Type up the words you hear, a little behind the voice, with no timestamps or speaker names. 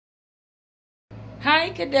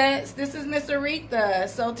Hi Cadets, this is Miss Aretha.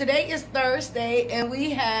 So today is Thursday and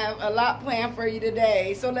we have a lot planned for you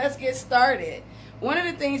today. So let's get started. One of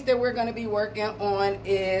the things that we're going to be working on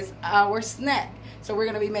is our snack. So we're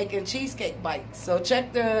going to be making cheesecake bites. So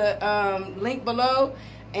check the link below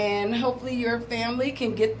and hopefully your family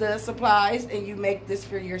can get the supplies and you make this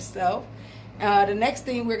for yourself. The next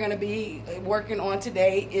thing we're going to be working on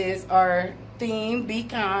today is our theme, Be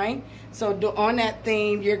Kind. So on that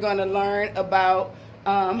theme, you're going to learn about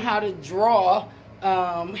how to draw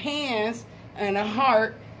hands and a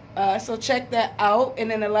heart. So check that out.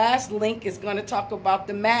 And then the last link is going to talk about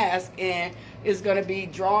the mask, and it's going to be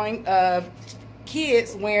drawing of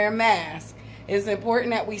kids wearing masks. It's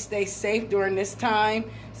important that we stay safe during this time.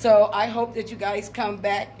 So I hope that you guys come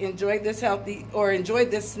back, enjoy this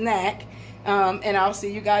snack, and I'll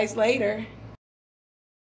see you guys later.